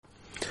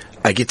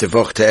I get to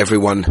Vach to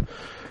everyone.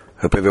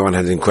 Hope everyone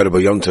had an incredible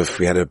Yontov.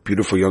 We had a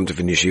beautiful Yontov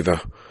in Yeshiva.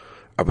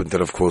 Up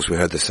until, of course, we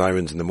heard the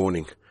sirens in the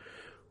morning.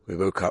 We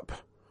woke up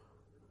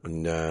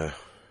on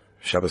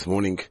Shabbos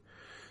morning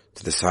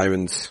to the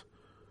sirens.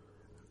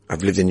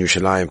 I've lived in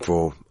Yerushalayim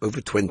for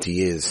over 20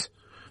 years.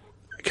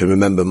 I can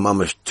remember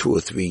mamash 2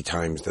 or 3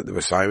 times that there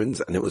were sirens,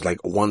 and it was like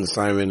one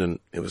siren, and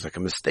it was like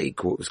a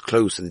mistake, or it was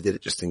close, and they did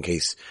it just in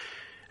case.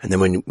 And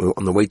then when we were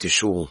on the way to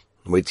shul, on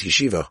the way to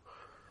yeshiva,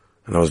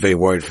 and I was very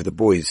worried for the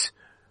boys,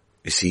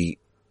 you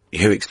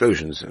hear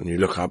explosions, and you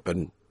look up,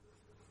 and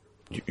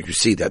you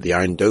see that the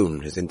Iron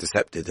Dome is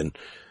intercepted, and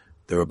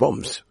there are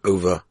bombs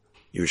over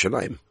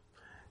Yerushalayim.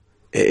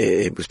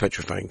 It was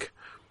petrifying.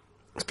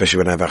 Especially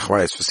when I have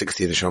achrayas for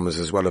 60 neshamas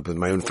as well, up with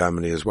my own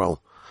family as well.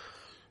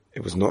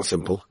 It was not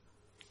simple.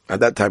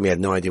 At that time, we had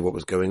no idea what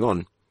was going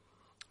on.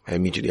 I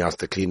immediately asked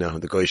the cleaner,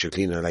 the goyish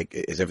cleaner, like,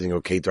 is everything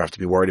okay? Do I have to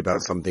be worried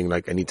about something?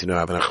 Like, I need to know I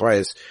have an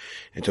achrayas.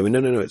 And told me,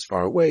 no, it's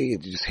far away. You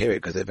just hear it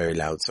because they're very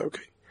loud. So,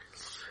 okay.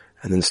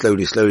 And then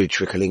slowly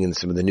trickling in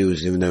some of the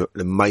news, even though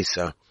the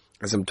Maisa,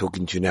 as I'm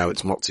talking to you now,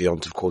 it's Motzi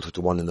Yont of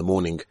 1:45 in the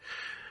morning.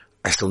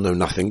 I still know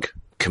nothing,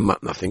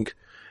 kamat nothing.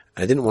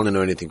 And I didn't want to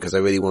know anything because I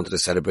really wanted to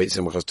celebrate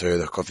Simchas Torah,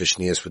 the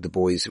Kofishnias with the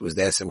boys. It was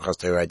their Simchas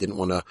Torah. I didn't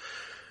want to,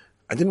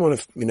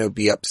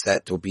 be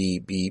upset or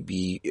be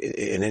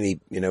in any,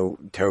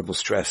 terrible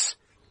stress.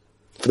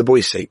 For the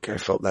boys' sake, I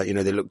felt that,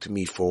 they looked to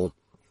me for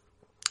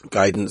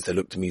guidance. They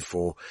looked to me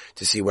to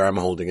see where I'm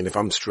holding. And if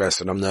I'm stressed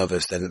and I'm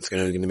nervous, then it's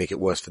going to make it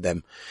worse for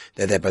them.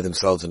 They're there by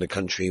themselves in a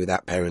country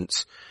without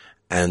parents.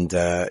 And,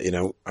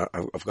 I've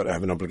got to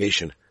have an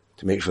obligation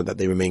to make sure that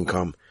they remain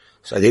calm.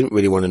 So I didn't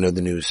really want to know the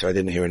news, so I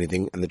didn't hear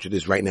anything. And the truth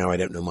is, right now, I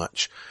don't know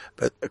much.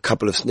 But a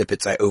couple of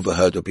snippets I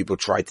overheard where people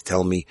tried to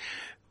tell me,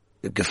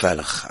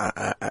 gefährlich.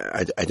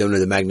 I don't know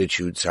the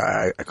magnitude, so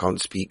I can't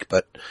speak,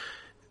 but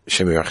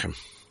Shem Yirachim.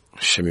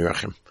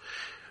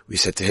 We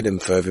said to hit him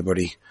for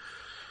everybody.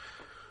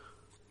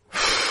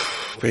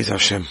 Praise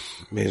Hashem.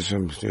 We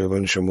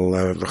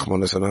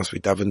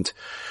davened.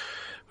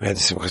 We had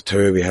the Simchas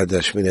Torah, we had the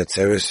Shmini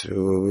Atzeres,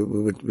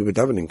 we were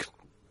davening.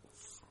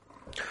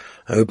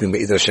 I'm hoping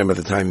Be'ez Hashem at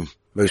the time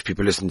most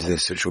people listen to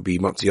this, which will be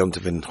Motzi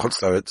Yontov in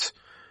Chutz La'aretz.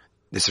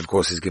 This, of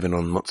course, is given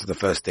on Motzah the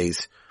first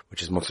days,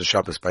 which is Motzah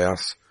Shabbos by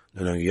us,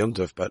 no longer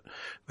Yontov, but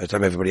by the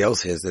time everybody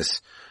else hears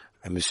this,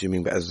 I'm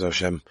assuming Be'ez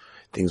Hashem,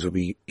 things will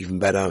be even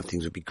better,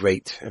 things will be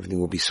great, everything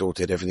will be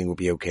sorted, everything will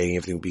be okay,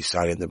 everything will be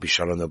silent, there'll be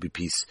shalom, there'll be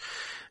peace,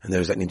 and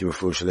those that need to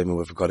refuah shalom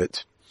will have got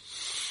it.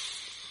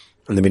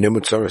 And there'll be no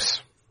more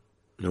tzaros.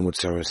 No more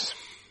tzaros.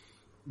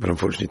 But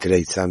unfortunately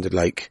today it sounded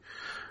like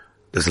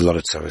there's a lot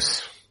of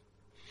tzaros.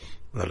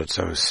 But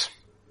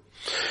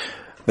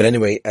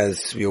anyway,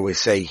 as we always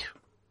say,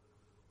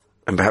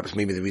 and perhaps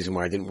maybe the reason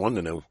why I didn't want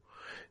to know,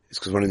 is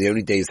because one of the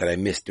only days that I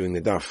missed doing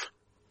the daf,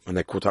 and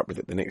I caught up with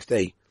it the next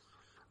day,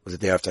 was the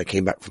day after I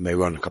came back from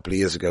Meron a couple of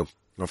years ago,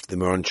 after the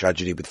Meron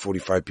tragedy with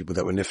 45 people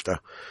that were nifta,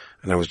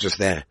 and I was just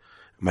there.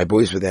 My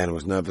boys were there, and I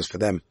was nervous for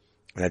them,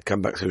 and I'd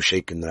come back so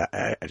shaken that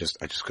I just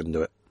couldn't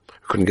do it. I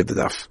couldn't get the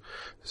daf.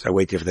 So I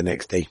waited for the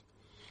next day.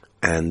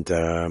 And,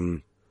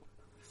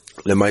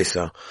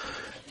 Lemaisa,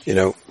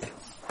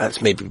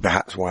 that's maybe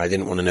perhaps why I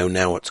didn't want to know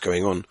now what's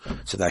going on,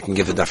 so that I can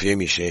give the daf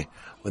yomi share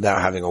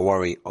without having a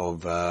worry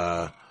of,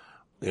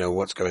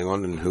 what's going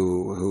on and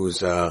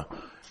who's, is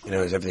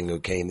everything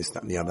okay and this,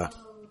 that and the other.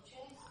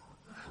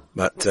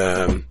 But,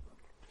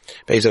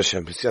 Be'ez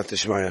Hashem, B'siyata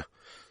Shemaya.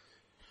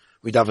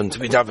 We davened.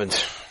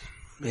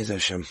 Be'ez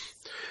Hashem.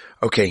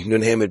 Okay,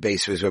 Nun Hamid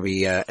Beis is where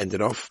we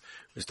ended off.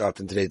 We're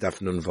starting today's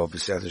daf Nun Vav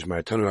B'siyata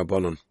Shemaya. Tonu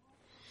Rabbanon.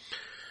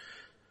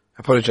 I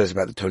apologize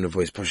about the tone of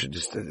voice. I feel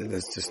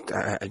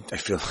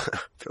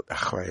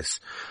achrayas.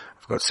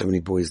 I've got so many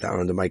boys that are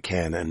under my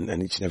care,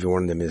 and each and every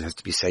one of them has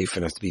to be safe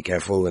and has to be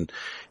careful. And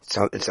it's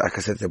like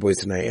I said to the boys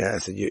tonight. I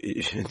said,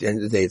 at the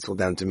end of the day, it's all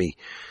down to me.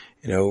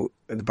 The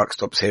buck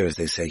stops here, as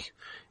they say. If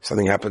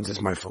something happens,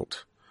 it's my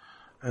fault.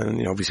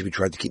 And obviously, we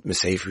tried to keep them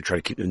safe. We tried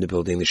to keep them in the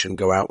building. They shouldn't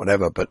go out,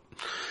 whatever. But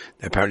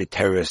there are apparently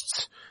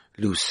terrorists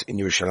loose in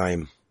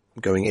Yerushalayim,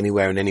 going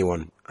anywhere and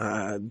anyone.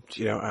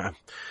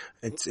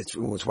 It's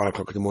 1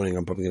 o'clock in the morning.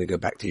 I'm probably going to go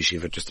back to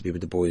yeshiva just to be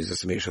with the boys,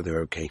 just to make sure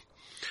they're okay.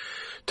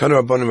 Tanu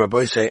Rabbanon,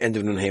 Rabbi say, end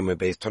of Nun Hema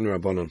base. Tanu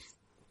Rabbanon.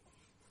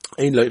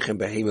 Ein loichem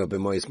behema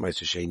b'moyis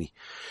ma'aser sheni.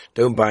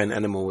 Don't buy an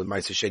animal with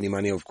ma'aser sheni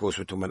money. Of course,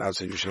 we're talking about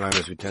outside Yerushalayim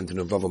as we turn to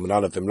Novav and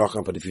Aleph and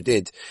Lochem. But if you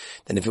did,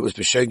 then if it was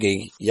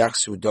b'shogeg,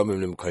 yachsu domim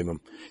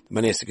l'mkoimam. The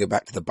money has to go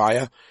back to the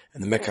buyer,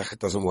 and the mekach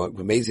doesn't work.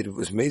 If it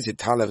was mezid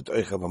talav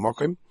d'oicha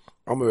b'mokim,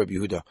 Omer Rabbi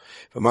Yehuda.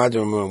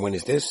 When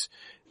is this?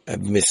 That's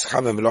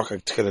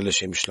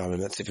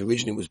if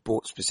originally it was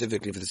bought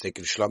specifically for the sake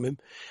of shlamim.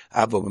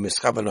 But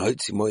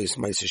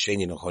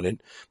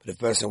if a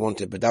person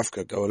wanted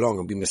bedafka, go along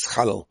and be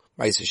mischalal,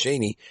 ma'aser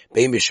sheni,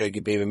 bein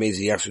b'shogeg, bein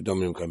b'mezid, yachsu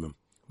domim l'mkoimam.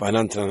 By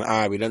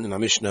Nantan, we learned in our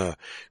Mishnah,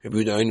 Rabbi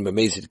Yehuda owned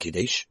b'mezid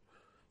kiddush.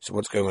 So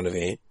what's going on over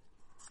here?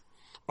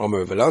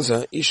 Omer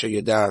Velaza, Isha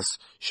Yadas,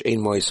 Shein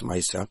Mois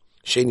Maisa,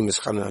 Sheni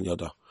Mischalal al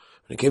Yoda.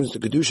 When it comes to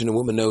Kiddushin, a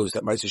woman knows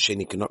that ma'aser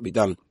sheni cannot be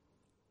done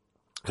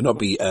cannot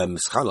be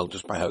schalal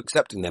just by her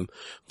accepting them.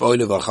 And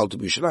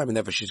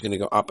therefore she's going to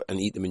go up and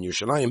eat them in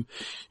Yerushalayim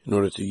in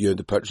order to earn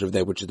the purchase of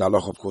there, which is the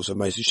halacha, of course, of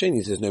Ma'aser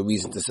Sheni. There's no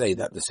reason to say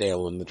that the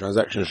sale and the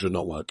transaction should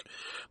not work.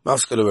 All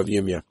of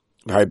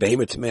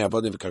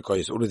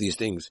these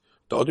things.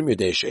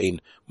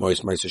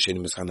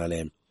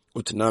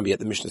 Utanabi,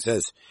 the Mishnah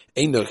says,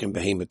 "Ein nochim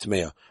behema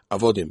tmea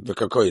avodim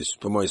v'karkois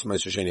v'mois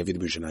ma'aser sheni avid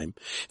b'Yerushalayim."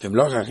 If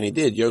Mlachach and he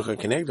did yochel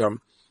kenegdam,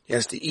 he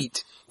has to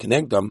eat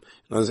kenegdam,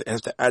 and he has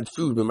to add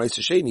food with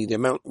ma'aser sheni, the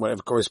amount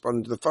whatever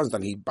corresponding to the funds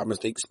that he by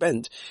mistake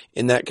spent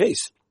in that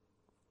case.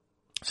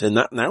 So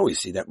now we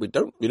see that we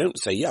don't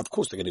say, yeah, of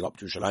course they're going to go up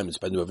to Yerushalayim and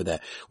spend it over there.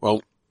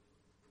 Well,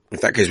 in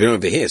that case, we don't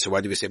over here, so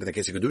why do we say for the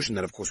case of Kiddushin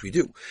that of course we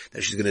do,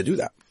 that she's going to do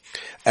that?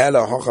 We're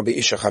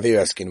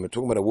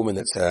talking about a woman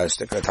that's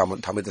stuck at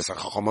Talmud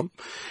Chacham,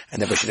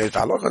 and therefore she knows the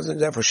halachas, and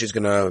therefore she's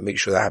going to make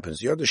sure that happens.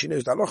 The other, she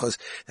knows the halachas,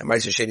 that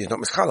Ma'aser Sheni is not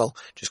mischalal,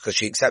 just because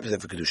she accepted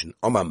it for Kiddushin.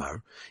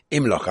 Omamar,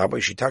 Im Locha,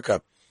 but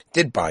Shitaka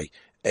did buy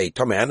a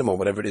tummy animal,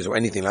 whatever it is, or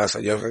anything else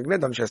like Yochel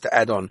Kenegdan, she has to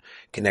add on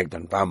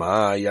Kenegdan.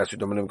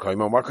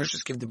 Why can't she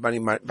just give the money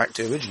back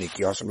to originally?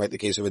 Kiyosam, like the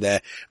case over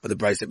there, of the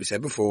price that we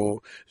said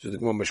before. So the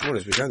Gemara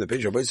Mashmonis, we found the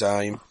picture of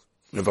Boisayim,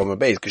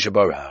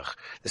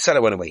 the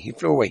seller went away, he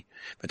flew away.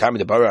 The time of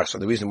the Barach, so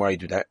the reason why you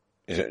do that,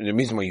 the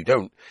reason why you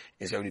don't,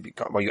 is only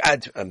because, we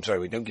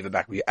don't give it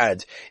back, we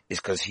add, is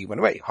because he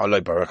went away. Why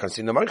can't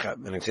you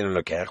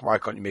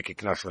make a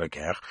knas for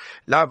Lokech?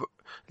 Lav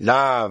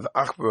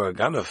Achbar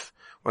Ganov.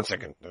 One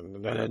second.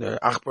 The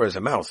Achbar is a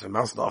mouse. A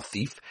mouse is not a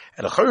thief.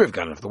 And a Chorev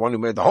Ganov, the one who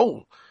made the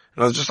hole.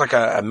 And it's just like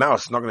a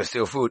mouse not going to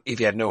steal food if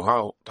he had no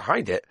how to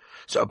hide it.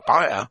 So a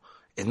buyer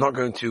is not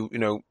going to,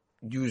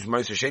 use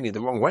Ma'aser Sheni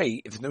the wrong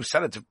way if there's no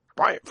seller to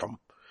buy it from.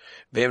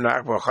 If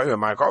not for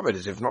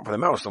the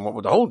mouse, then what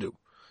would the hole do?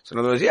 So in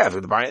other words, if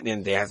the buyer at the end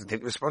of the day has to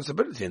take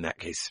responsibility in that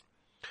case.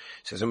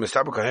 So the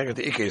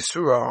Ikka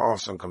Surah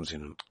also comes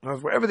in.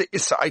 Wherever the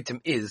Issa item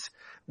is,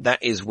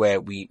 that is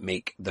where we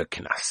make the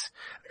Knas.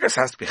 I guess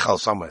it has to be Chal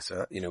somewhere,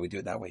 so, we do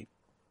it that way.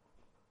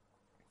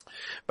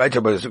 Let's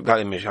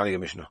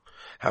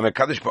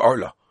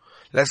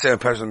say a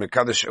person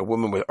Mekadosh, a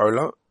woman with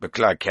Orla,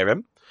 Bekla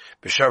Kerem,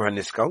 Beshar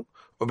HaNiskal,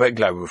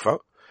 Ubegla Rufa,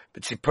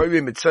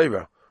 Betzipori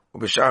Mitzayra,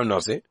 Ubeshar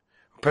Nozi,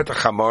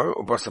 Petach Hamar,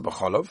 Ubasa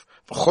Bacholov,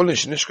 V'cholin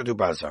Shnishkadu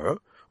Bazara.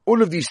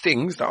 All of these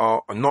things that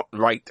are not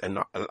right and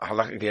not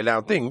halachically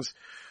allowed things,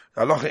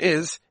 the halacha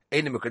is,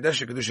 Ein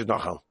Mekadesh, Kedusha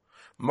Nachal.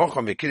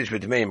 Mocham v'Kiddush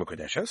v'Dmei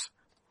Mekadeshas.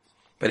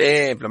 But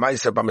if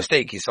Lamaisa by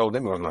mistake he sold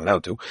them, he wasn't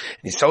allowed to, and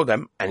he sold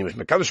them, and he was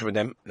Mekadosh with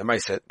them,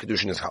 Lamaisa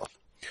Kiddushin is Hal.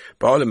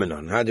 But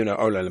Olamanon, how do you know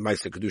Ola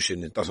Lamaisa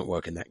Kiddushin? It doesn't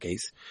work in that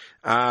case.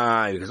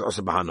 Because it's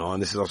also Bahano,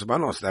 and this is also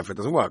Bahano, so therefore it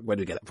doesn't work. Where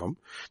do we get it from?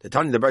 The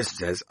Tanya the Brisa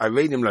says, I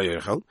read him lo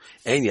yochel,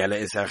 Ein Yela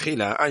is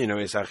Achila, and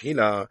is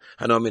Achila,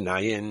 Hano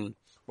Minayin.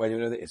 When you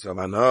know that it's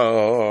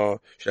Ovano,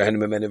 Shahen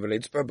Memene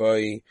relates by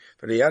boy,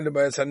 for the Yad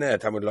by Sanet,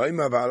 Tamud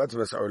Loima, Valat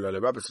was our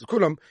Rabbis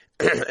Kulam,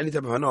 any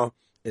type of Hano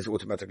is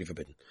automatically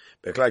forbidden.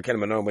 But like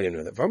Mano, where you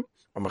know that from?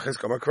 On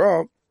Machiska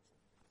Makra,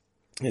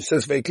 it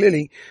says very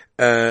clearly,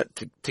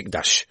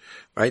 Tikdash,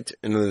 right?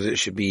 In other words, it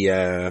should be,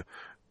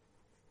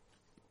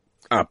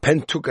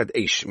 Pentukat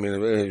Ish,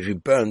 it should be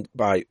burned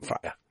by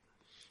fire.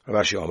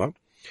 Rashi Omar.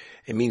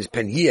 It means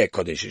pen yeh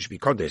kodesh. It should be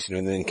kodesh,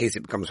 and then in case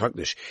it becomes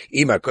hakdish.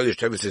 Ima kodesh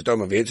tevis is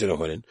domov v'yitzel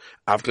lechunin.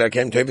 After I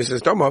came tevis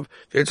is domov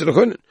v'yitzel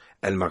lechunin.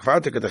 And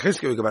makvatek at the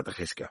chiska we go back to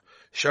chiska.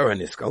 Show her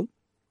niskal.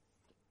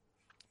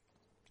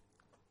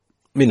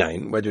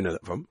 Minayin. Where do you know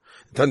that from?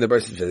 The time the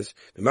person says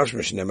the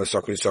mashmash nema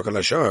sokol sokol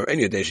lashar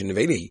any days in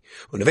neveli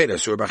unevela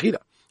sur bachila.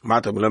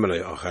 Mata mulamelo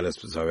yochalas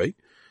b'zarei.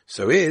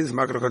 So is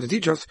Makar to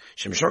teach us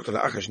shemshok to the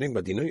achash ning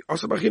badinu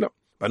also bachila.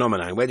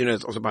 Banomanai. Where do you know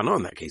it's also Bano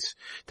in that case?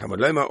 Tamud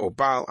Lema or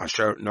Baal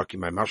Asher Noki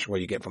my mash,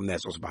 where you get from there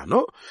it's also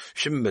Bano.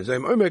 Shim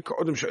Bezem Omek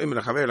Odom Shoim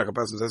Lachaver, like a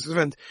person says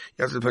event,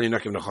 you have to tell you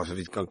Nokim Nachos if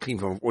he's gone clean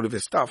from all of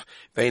his stuff,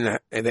 they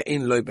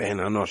ain't low behind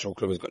Hanosh or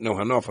club has got no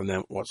Hanosh from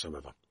them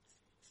whatsoever.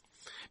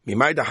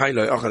 Maybe that's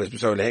where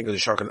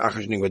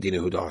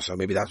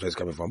it's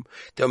coming from.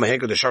 Tell me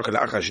Hegel the Shakal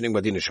Achashning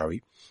Badina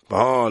Shari.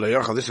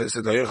 This is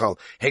the Yochal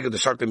Hegel the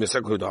Shakal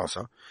Misek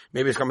Hudasa.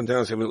 Maybe it's coming to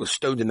us if it was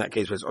stoned in that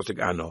case where it's Osik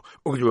Ano.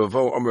 Ugu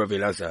Avo Omer of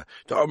Elazar.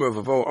 The Omer of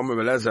Avo Omer of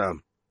Elazar.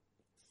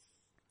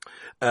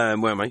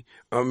 Where am I?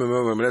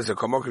 Meleza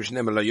Kamokim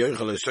Shnemer La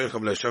Yochel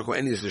Soichav La Shoko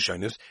any is the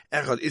shyness.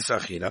 Echad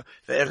Isachila,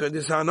 the Echad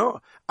is Hano.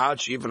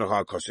 Archie even a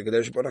Kostik,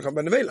 there's Bonakam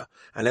Benavela.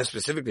 And that's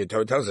specifically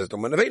the tells us the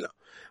Manavela.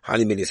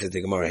 Hani Mili says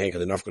the Gemara Hegel,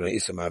 the Nafka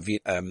Isama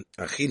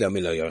Achila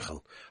Mila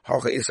Yochel.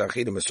 Hocha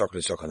Isachila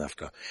Mesokli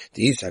Sokanafka.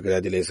 The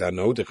Isachila is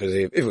Hano, because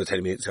if it was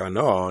telling me it's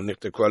Hano, Nick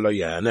the Kuala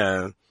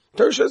Yana.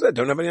 Torah says that,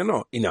 don't have any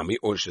no. Inami,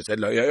 or she said,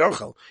 lo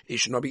yochel, it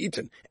should not be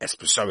eaten.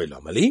 Espesari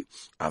lomali,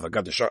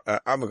 avagav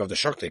the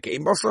shokte,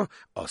 keim bosa,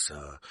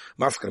 osa,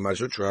 maskar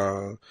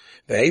mazutra.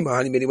 Ve'ema,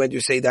 honey, when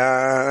you say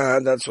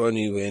that, that's when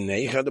you, when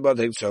you heard about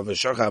it, so when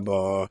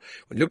you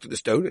looked at the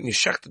stone, and you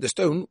shaked the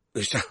stone,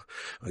 you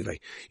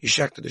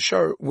shaked the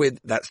shore with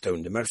that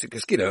stone. The Mexican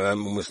skida,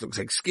 almost looks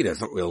like skida, it's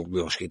not real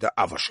skida,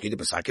 ava skida,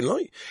 but sakin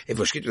loy. If it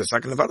was skida,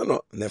 sakin levada,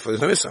 no, and therefore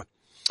there's no issa.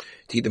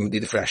 to eat them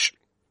fresh.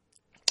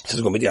 So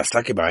it's going to be a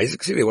stacky by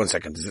Isaac. See, 1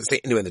 second. Does it say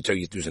anywhere in the Torah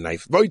you use a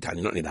knife? Very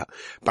tiny, not only that.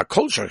 But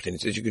culture,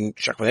 it says you can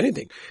shack with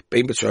anything.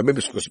 Baby, you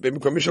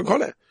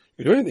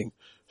do anything.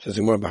 Says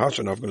in one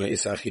Bahashan, I'm going to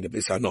Isachid of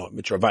Isano,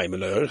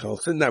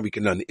 Mitravai, so now we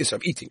can learn the Is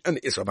of eating and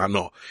the Is of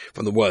Hano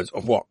from the words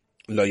of what?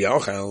 Lo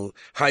Yachel,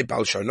 Hi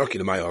Bal Sharnoki,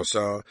 the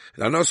Mayasa,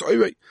 and I know so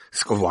anyway.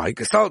 Skovai,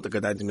 Gestalt, the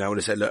Gadadim now, when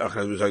I said, Lo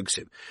Yachel was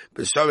Oxib.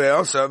 But so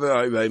also,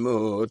 I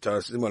Mut,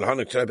 Simon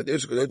Hanak, but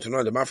there's good to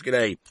know the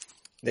Mafkide.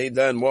 They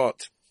learn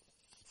what?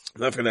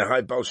 Not for the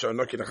high balsha,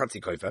 not the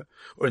Hatzi Koifer,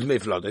 or it's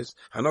made flooders.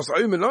 And also,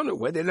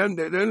 where they learn,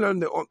 in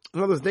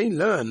other words, they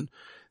learn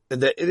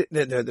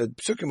the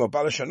psukim of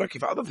balasha noki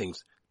for other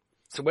things.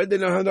 So where they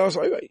learn how to ask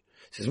Oiwei?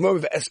 It's more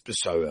of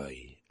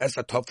espesori, as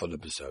a toffel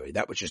besori,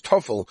 that which is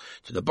toffel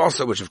to the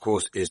basa, which of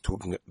course is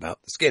talking about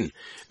the skin.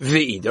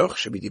 V'idach,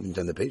 should be even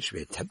turn the page, should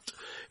be a attempt.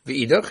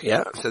 V'idach,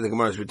 yeah, so the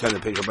Gemara is return the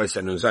page by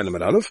saying Zayin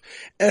Amadalov.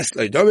 Es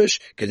lo dovish,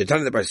 because the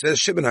Tana the says,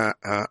 Shibban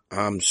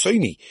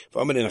ha-soini,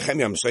 v'amen in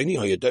Achemi ha-soini,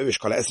 ha yodovish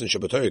kala esen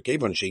shabbatoyer,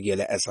 kevon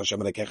shegiel es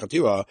ha-shem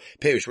ha-lekechatiwa,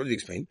 perish, what did he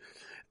explain?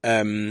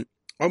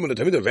 I'm going to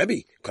tell me the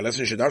Rebbe. What's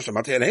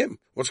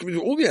going to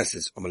do all the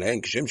S's?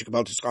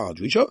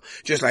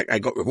 Just like I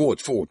got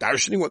rewards for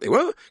darshaning what they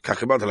were,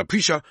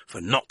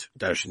 for not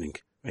darshaning.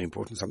 Very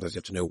important. Sometimes you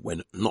have to know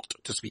when not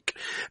to speak.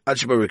 He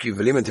said, the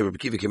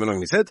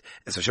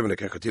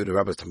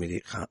rabbis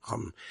Tamid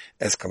Chacham.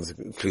 S comes to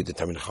include the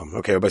Tamid Chacham.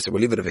 Okay, Rabbi said, we'll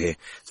leave it over here.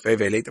 It's very,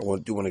 very late. I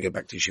do want to get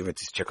back to Yeshiva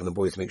to check on the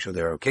boys to make sure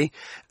they're okay.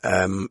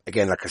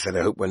 Again, like I said,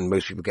 I hope when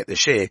most people get their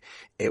share,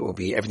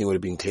 everything would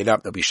have been cleared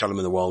up. There'll be shalom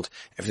in the world.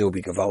 Everything will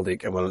be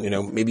gavaldik. And well,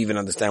 maybe even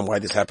understand why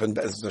this happened.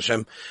 But as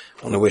Hashem,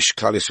 I want to wish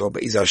Klal Yisrael,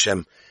 but Izah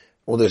Hashem,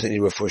 all those that need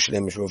refuah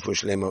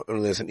shalem, all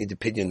those that need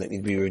opinion, that need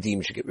to be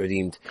redeemed, should get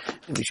redeemed.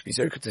 And we should be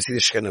zerka to see the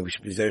Shekhinah, we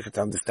should be zerka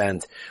to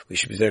understand, we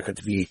should be zerka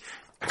to be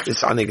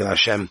dishonoring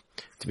Hashem,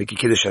 to be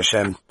Kiddushin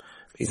Hashem,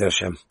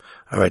 Hashem.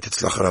 Alright, it's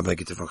Lachar Rabbi,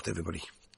 get to everybody.